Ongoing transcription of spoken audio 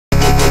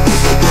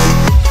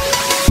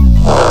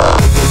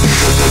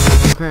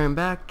welcome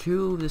back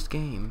to this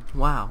game.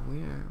 Wow,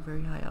 we are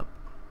very high up.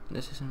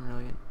 This isn't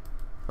really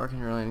working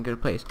really in a good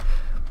place.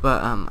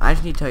 But I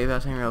just need to tell you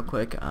about something real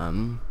quick.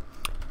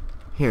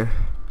 Here,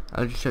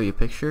 I'll just show you a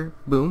picture.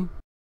 Boom.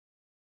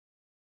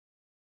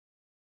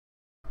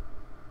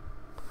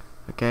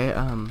 Okay,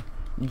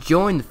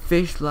 join the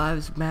Fish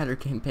Lives Matter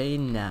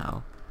campaign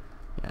now.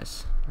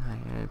 Yes, I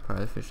am part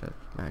of the Fish Lives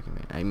Matter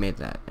campaign. I made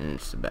that, and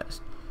it's the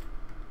best.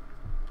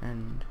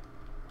 And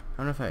I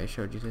don't know if I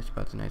showed you this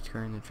about the Night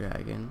Scar and the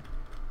Dragon.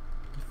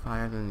 The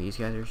fire, then these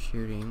guys are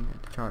shooting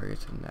at the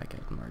targets, and that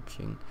guy's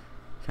marching.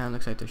 Kind of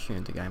looks like they're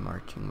shooting at the guy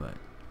marching, but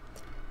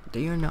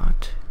they are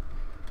not.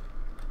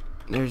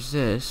 There's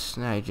this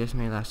that I just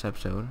made last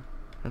episode.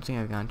 I don't think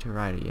I've gotten to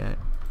ride it yet.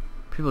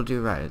 People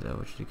do ride it though,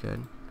 which is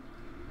good.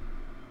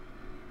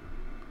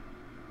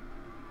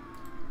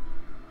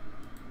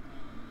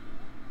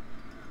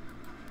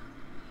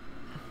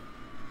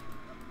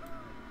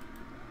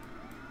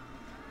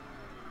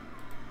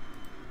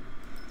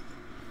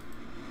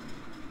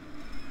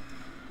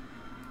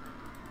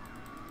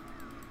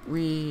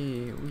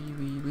 Wee.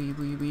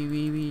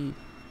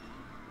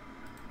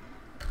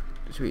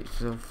 Sweet,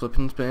 so flip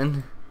and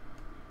spin.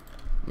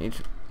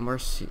 Needs more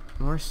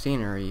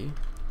scenery.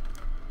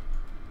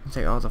 It's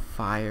like all the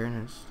fire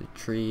and it's the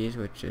trees,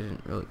 which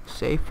isn't really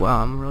safe.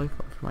 Wow, I'm really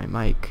far from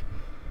my mic.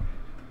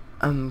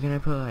 I'm gonna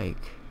put like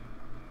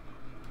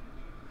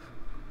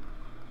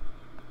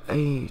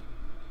a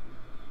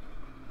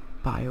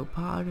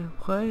biopod.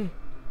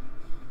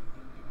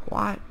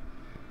 What?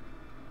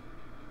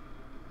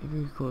 It'd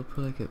be cool to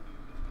put like a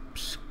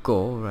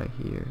skull right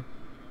here.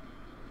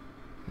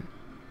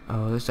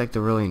 Oh, this is like the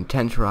really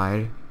intense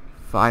ride.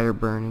 Fire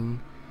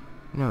burning.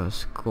 You know, a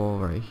skull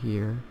right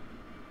here.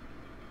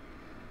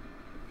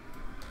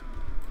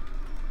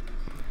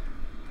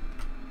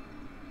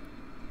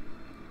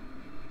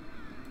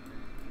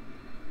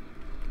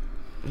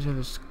 Does it have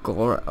a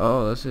skull?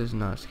 Oh, this is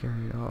not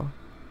scary at all.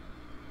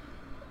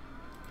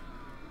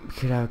 We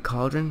could have a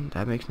cauldron?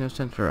 That makes no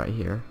sense right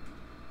here.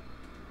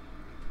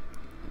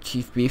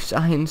 Chief beef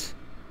signs.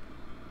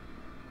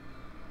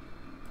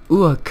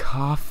 Ooh, a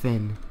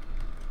coffin.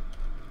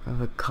 I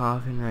have a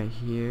coffin right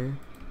here.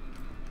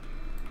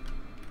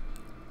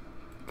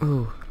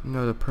 Ooh, you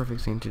know the perfect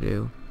thing to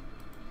do.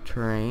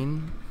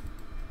 Terrain.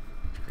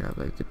 Just grab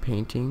like the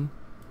painting.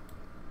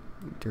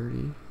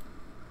 Dirty.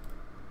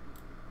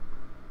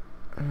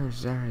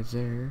 There's that right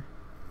there.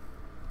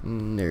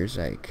 And there's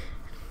like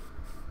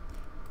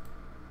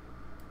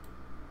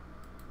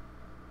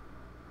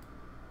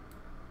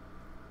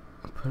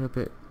put a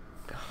bit.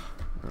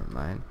 Never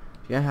mind.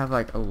 You gotta have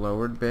like a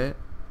lowered bit,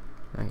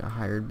 like a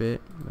higher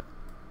bit. But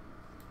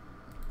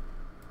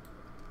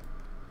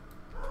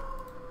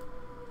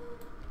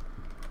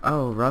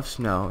oh, rough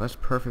snow. That's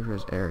perfect for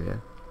this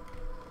area.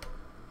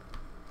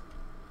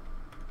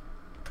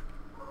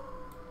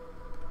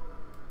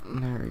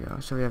 There we go.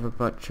 So we have a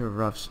bunch of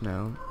rough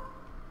snow.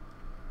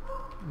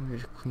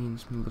 There's clean,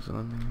 smooth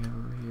one that we have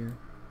over here.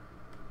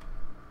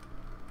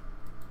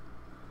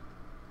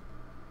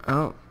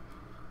 Oh.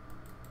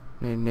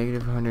 Made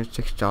negative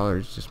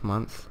 $106 this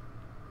month.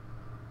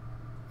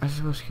 I was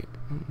supposed to get,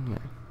 yeah,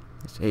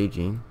 it's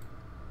aging.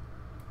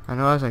 I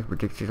know I was like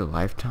predicted a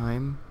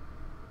lifetime.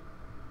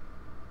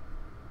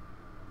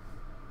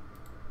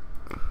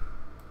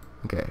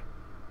 Okay.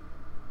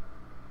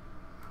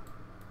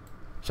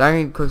 So I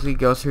can quickly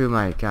go through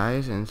my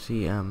guys and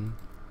see,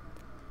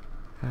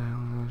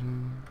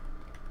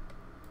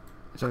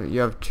 so you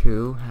have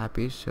 2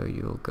 happy, so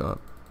you'll go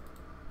up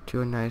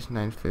to a nice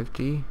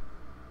 950.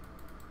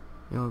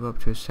 You'll go up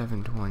to a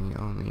 720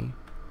 only,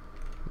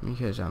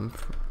 because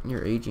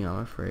you're aging. I'm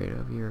afraid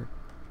of your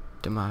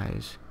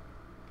demise.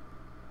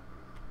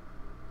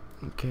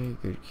 Okay,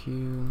 good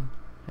queue.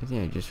 I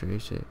think I just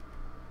erased it.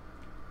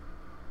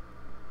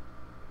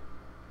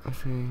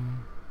 Okay.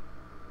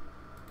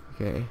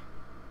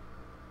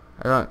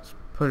 I got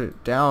put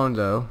it down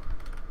though.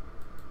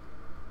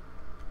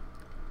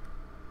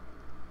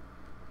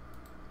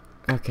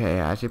 Okay,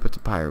 I actually put the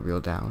pirate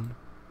wheel down.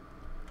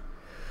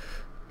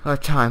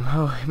 Time.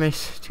 Oh, it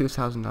makes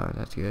 $2,000.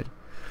 That's good.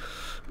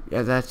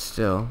 Yeah, that's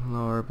still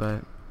lower,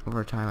 but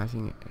over time I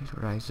think it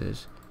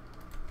rises.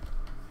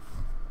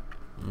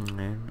 And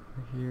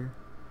over here,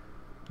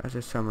 that's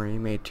a summary. You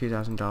made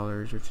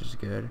 $2,000, which is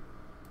good.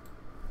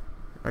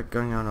 Like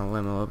going on a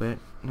limb a little bit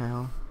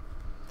now.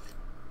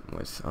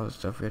 With all the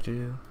stuff we have to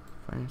do.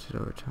 Finances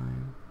over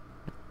time.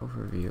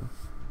 Overview.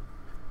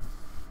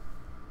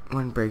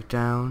 One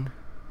breakdown.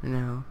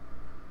 Now,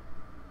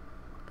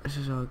 this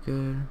is all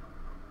good.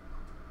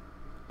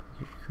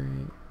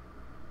 Great.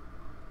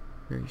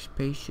 Very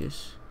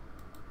spacious.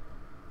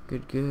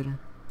 Good.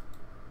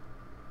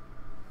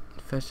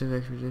 Festive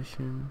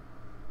expedition.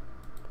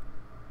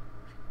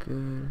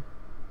 Good.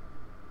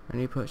 I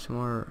need to put some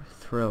more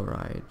thrill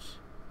rides.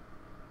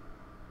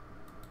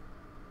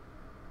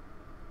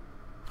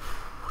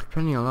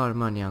 Spending a lot of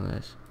money on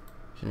this.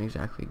 Isn't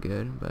exactly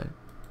good, but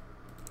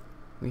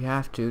we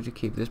have to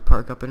keep this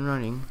park up and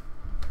running.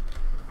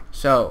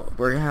 So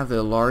we're gonna have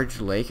the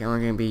large lake, and we're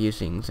gonna be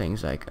using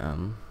things like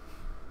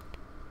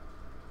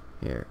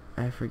here,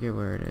 I forget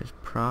where it is.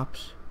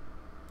 Props.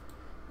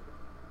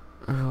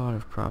 There's a lot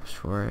of props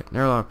for it.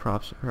 There are a lot of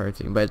props for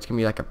everything, but it's gonna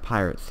be like a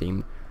pirate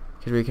theme,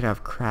 because we could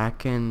have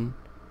Kraken,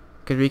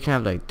 because we can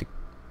have like the,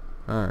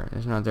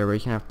 it's not there, but we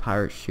can have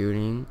pirate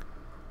shooting,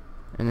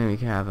 and then we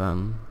can have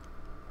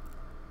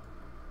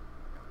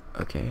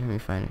okay, let me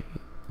find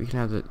it. We can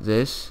have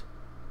this,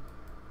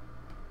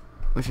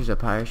 which is a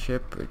pirate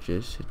ship, which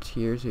is, it's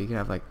here, so you can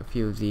have like a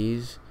few of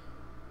these,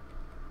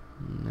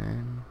 and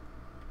then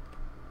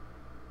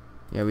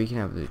yeah, we can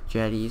have the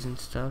jetties and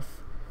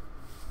stuff.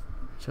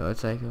 So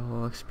it's like a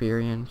whole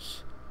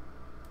experience.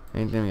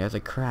 And then we have the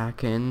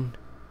Kraken,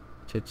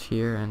 which it's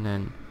here, and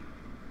then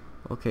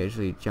we'll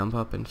occasionally jump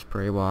up and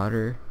spray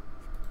water.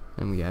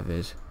 Then we have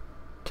his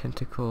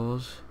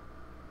tentacles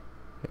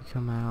that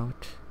come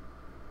out.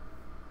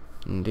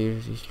 And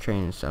there's his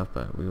train and stuff,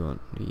 but we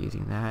won't be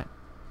using that.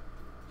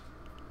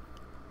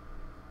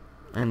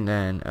 And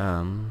then,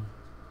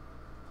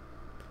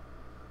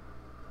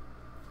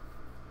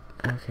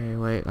 okay,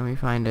 wait, let me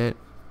find it.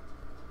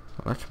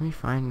 Let me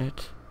find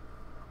it.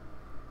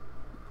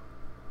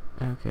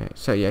 Okay,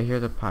 so yeah, here are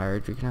the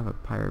pirates. We can have a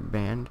pirate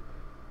band.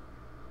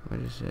 What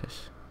is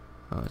this?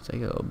 Oh, it's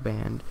like a little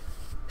band.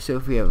 So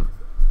if we have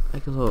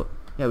like a little,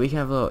 yeah, we can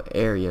have a little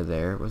area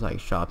there with like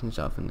shops and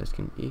stuff, and this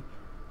can be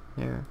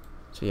there.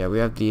 So yeah, we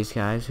have these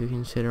guys who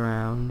can sit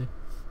around,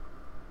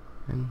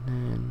 and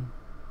then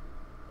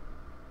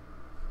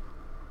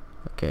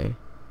okay,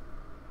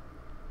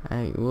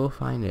 I will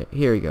find it.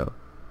 Here we go.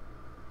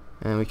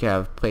 And we can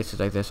have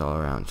places like this all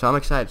around. So I'm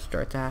excited to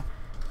start that,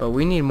 but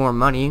we need more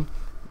money.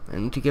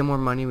 And to get more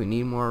money, we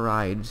need more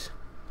rides.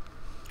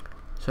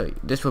 So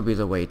this will be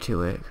the way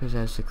to it, because it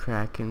has the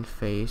Kraken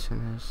face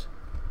and has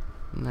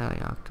that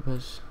like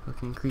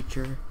octopus-looking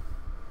creature.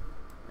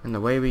 And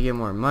the way we get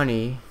more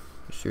money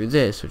is through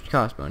this, which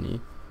costs money.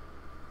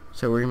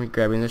 So we're gonna be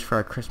grabbing this for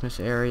our Christmas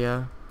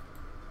area.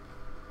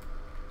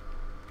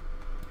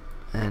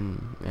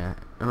 And yeah,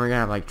 and we're gonna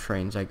have like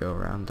trains that go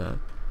around the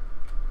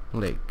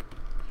lake.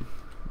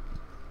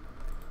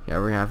 Yeah,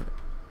 we're gonna have.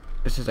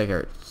 This is like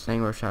our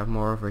thing where we have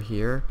more over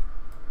here.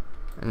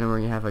 And then we're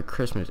going to have a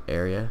Christmas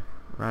area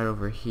right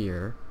over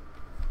here.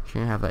 We're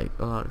going to have like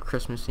a lot of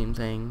Christmas themed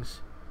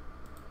things.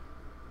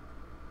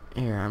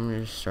 Here, I'm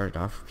going to start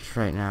off just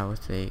right now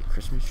with a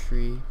Christmas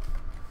tree,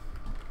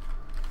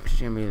 which is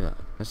going to be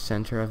the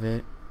center of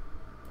it.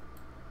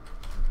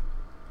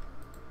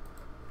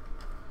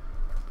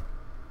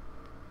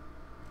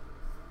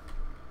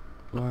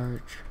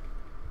 Large.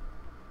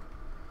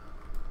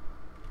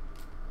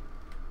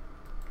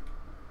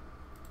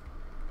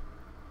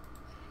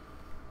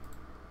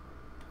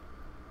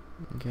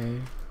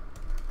 Okay.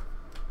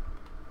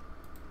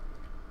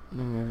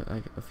 Then we have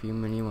like a few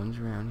mini ones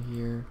around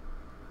here.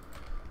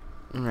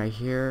 And right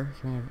here,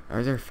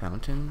 are there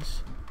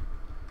fountains?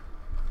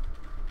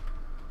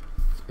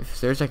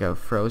 If there's like a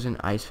frozen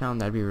ice fountain,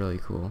 that'd be really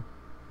cool.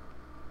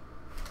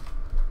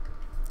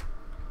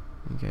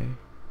 Okay.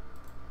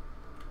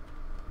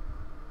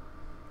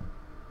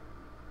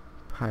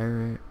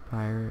 Pirate.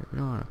 We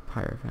don't want a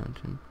pirate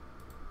fountain.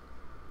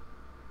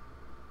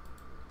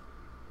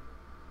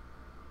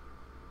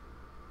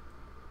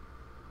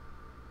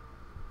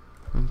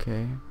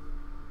 Okay.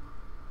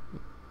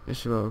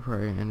 This is what we're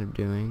probably gonna end up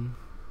doing.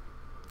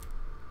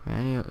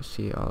 I need to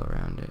see all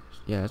around it.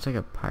 Yeah, it's like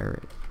a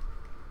pirate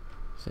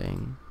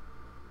thing.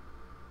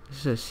 This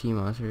is a sea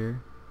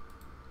monster.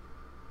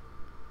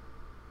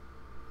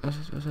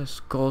 This has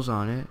skulls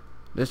on it.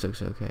 This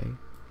looks okay.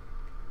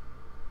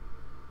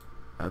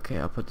 Okay,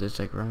 I'll put this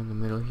like around the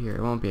middle here.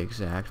 It won't be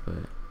exact, but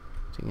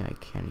I think I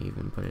can't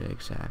even put it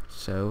exact.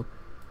 So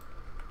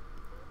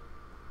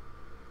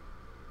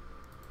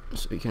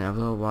we can have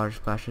little water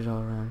splashes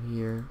all around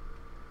here.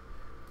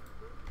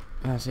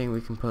 I think we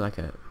can put like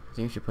I think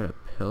we should put a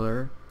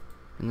pillar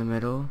in the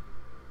middle.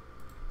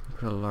 And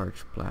put a large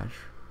splash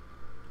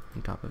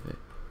on top of it.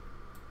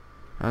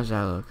 How does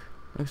that look?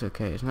 Looks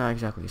okay. It's not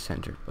exactly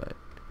centered, but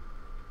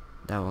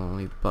that will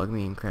only bug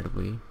me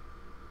incredibly.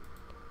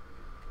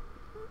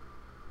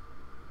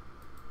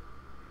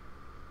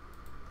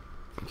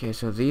 Okay,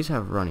 so these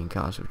have running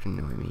costs, which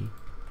annoy me.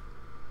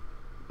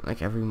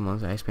 Like every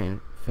month I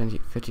spend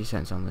 50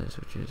 cents on this,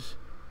 which is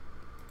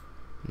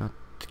not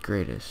the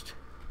greatest.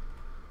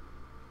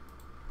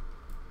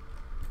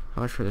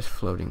 How much for this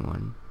floating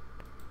one?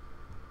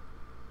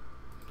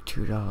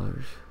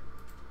 $2.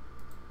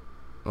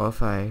 Well,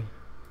 if I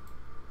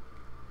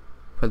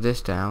put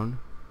this down,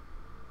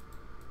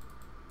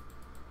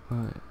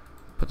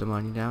 put the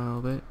money down a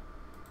little bit.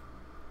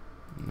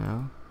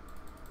 No.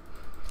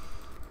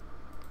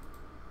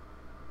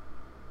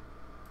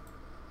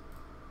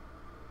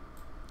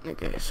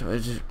 Okay, so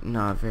it's just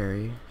not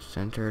very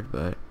centered,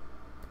 but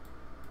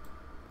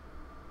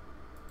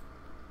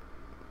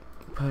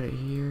put it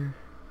here.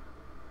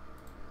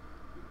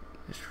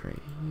 This right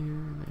here,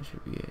 and that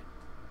should be it.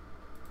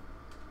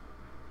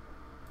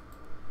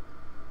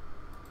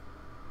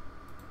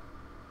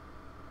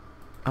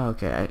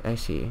 Okay, I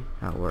see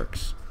how it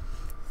works.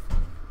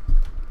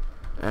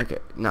 Okay,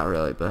 not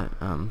really, but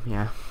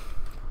yeah.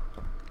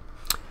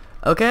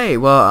 Okay,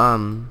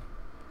 well,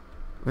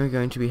 we're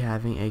going to be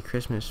having a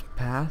Christmas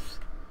path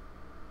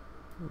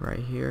right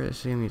here. This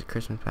is gonna be the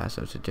Christmas path,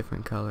 so it's a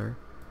different color.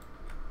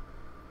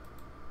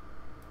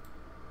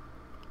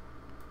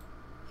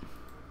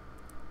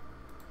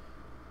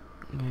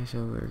 Okay,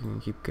 so we're gonna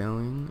keep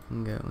going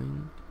and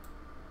going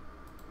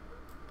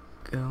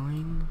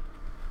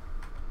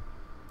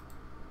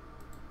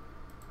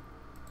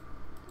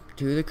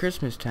to the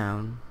Christmas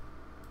town.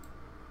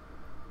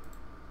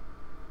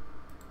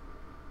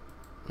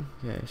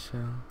 Okay, so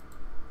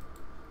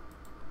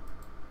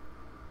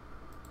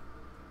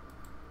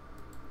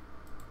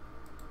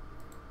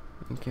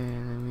okay,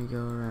 and then we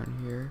go around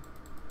here.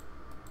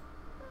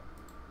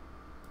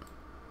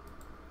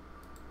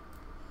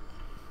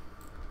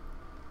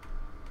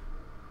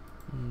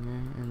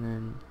 Okay, and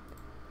then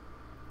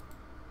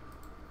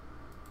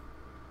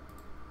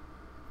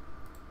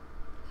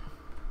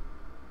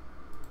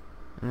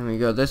we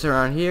go this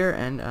around here,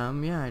 and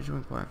yeah, I just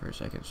went quiet for a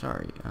second.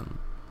 Sorry.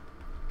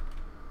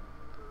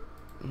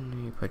 Let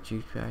me put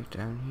you back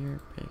down here.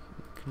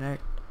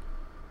 Connect.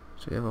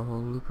 So we have a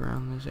whole loop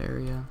around this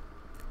area,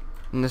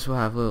 and this will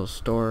have little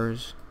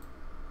stores,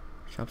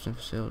 shops, and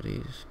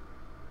facilities.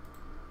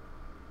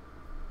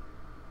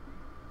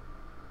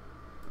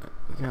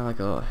 Kind of like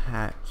a little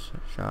hat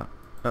shop.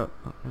 Oh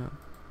no.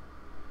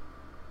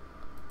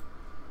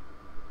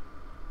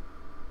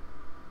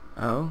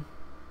 Oh.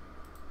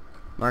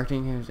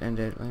 Marketing has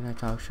ended. Late night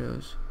talk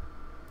shows.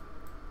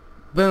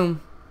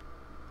 Boom.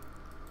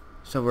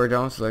 So we're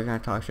done with the late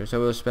night talk show. So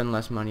we'll spend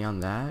less money on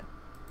that.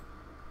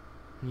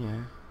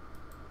 Yeah.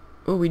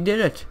 Oh, we did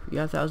it. We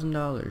got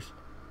 $1,000.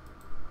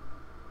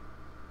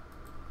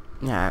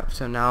 Yeah.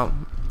 So now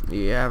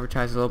we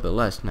advertise a little bit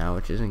less now,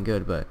 which isn't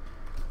good, but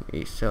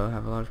we still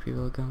have a lot of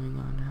people going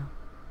on now.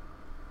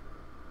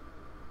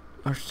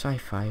 Our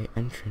sci-fi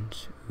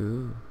entrance.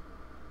 Ooh.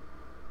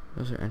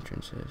 Those are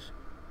entrances.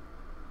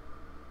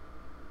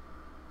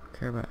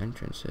 Care about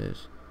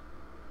entrances.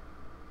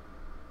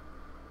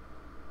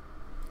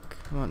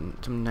 Come on,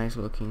 some nice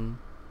looking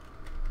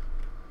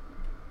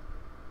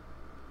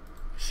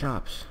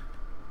shops.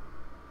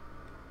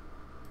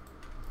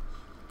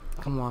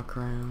 Come walk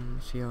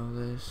around, see all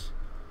this.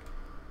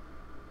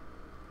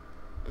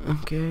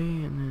 Okay,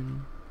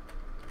 and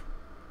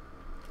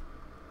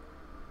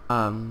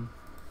then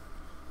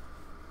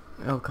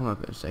it'll come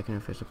up in a second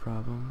if it's a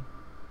problem.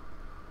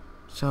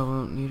 So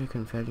we'll need a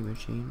confetti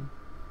machine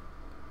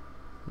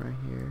right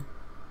here.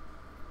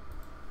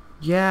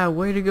 Yeah,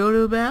 way to go to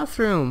the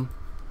bathroom.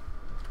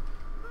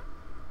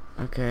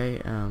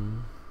 Okay,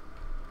 and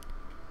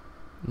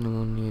then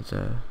we'll need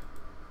the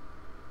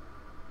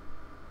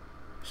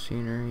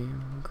scenery.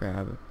 We'll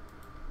grab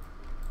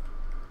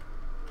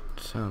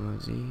some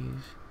of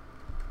these.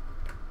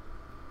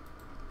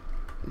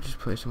 Just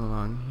place them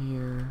along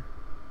here.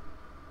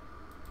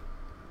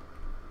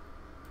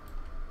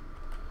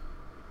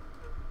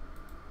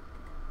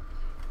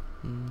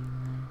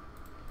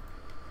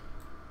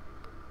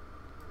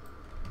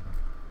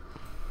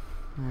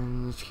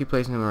 And just keep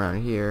placing them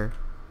around here.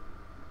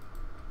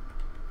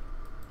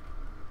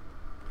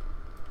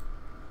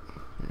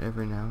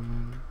 Every now and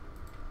then.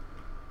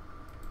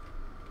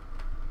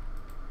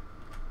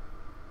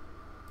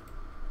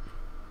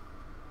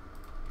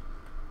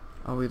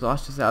 Oh, we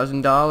lost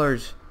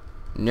 $1,000.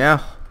 No,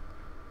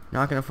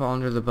 not gonna fall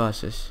under the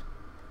buses.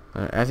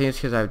 I think it's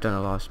because I've done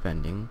a lot of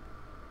spending.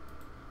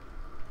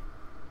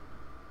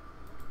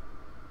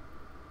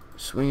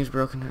 Swing's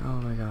broken.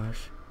 Oh my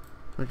gosh,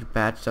 so much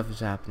bad stuff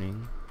is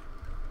happening.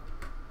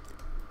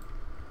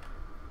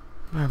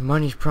 Our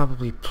money's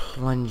probably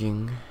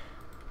plunging.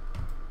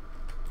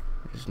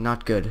 It's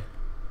not good.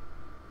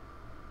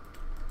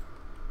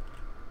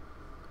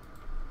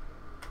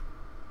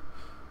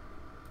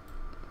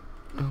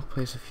 I'll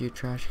place a few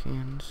trash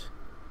cans.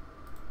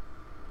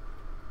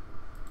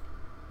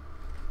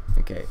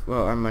 Okay,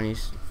 well, our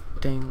money's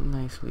staying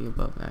nicely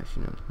above.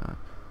 Actually, no, it's not.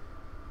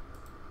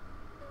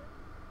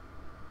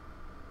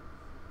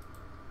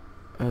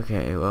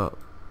 Okay, well,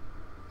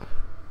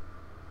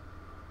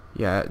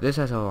 yeah, this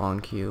has a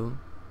long queue.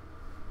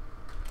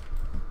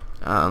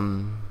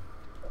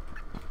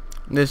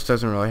 This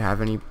doesn't really have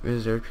any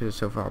visitors because it's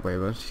so far away,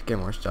 but once you get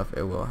more stuff,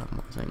 it will have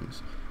more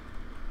things.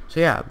 So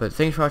yeah, but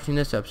thanks for watching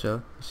this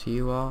episode. See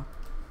you all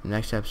in the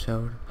next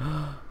episode.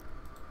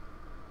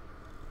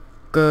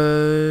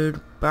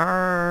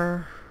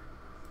 Goodbye.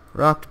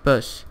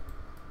 Octopus.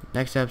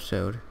 Next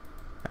episode.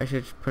 I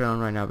should just put it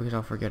on right now because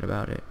I'll forget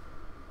about it.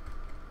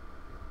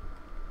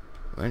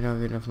 I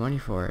don't have enough money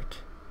for it.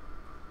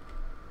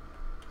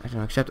 I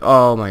don't accept.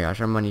 Oh my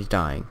gosh, our money's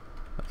dying.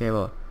 Okay,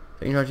 well,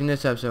 thanks for watching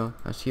this episode.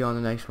 I'll see you on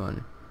the next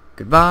one.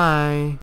 Goodbye.